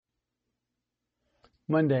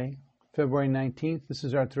Monday, February 19th. This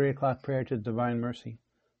is our 3 o'clock prayer to Divine Mercy.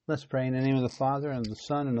 Let's pray in the name of the Father, and of the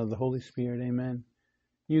Son, and of the Holy Spirit. Amen.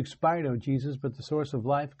 You expired, O Jesus, but the source of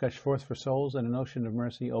life gushed forth for souls, and an ocean of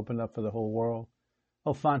mercy opened up for the whole world.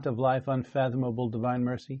 O font of life, unfathomable divine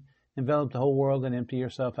mercy, envelop the whole world and empty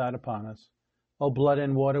yourself out upon us. O blood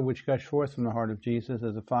and water which gush forth from the heart of Jesus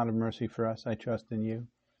as a font of mercy for us, I trust in you.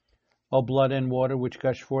 O blood and water which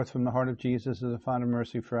gush forth from the heart of Jesus as a font of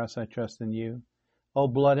mercy for us, I trust in you. O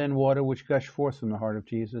blood and water which gush forth from the heart of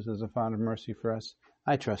Jesus as a font of mercy for us,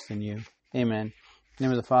 I trust in you. Amen. In the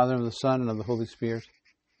name of the Father, and of the Son, and of the Holy Spirit.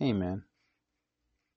 Amen.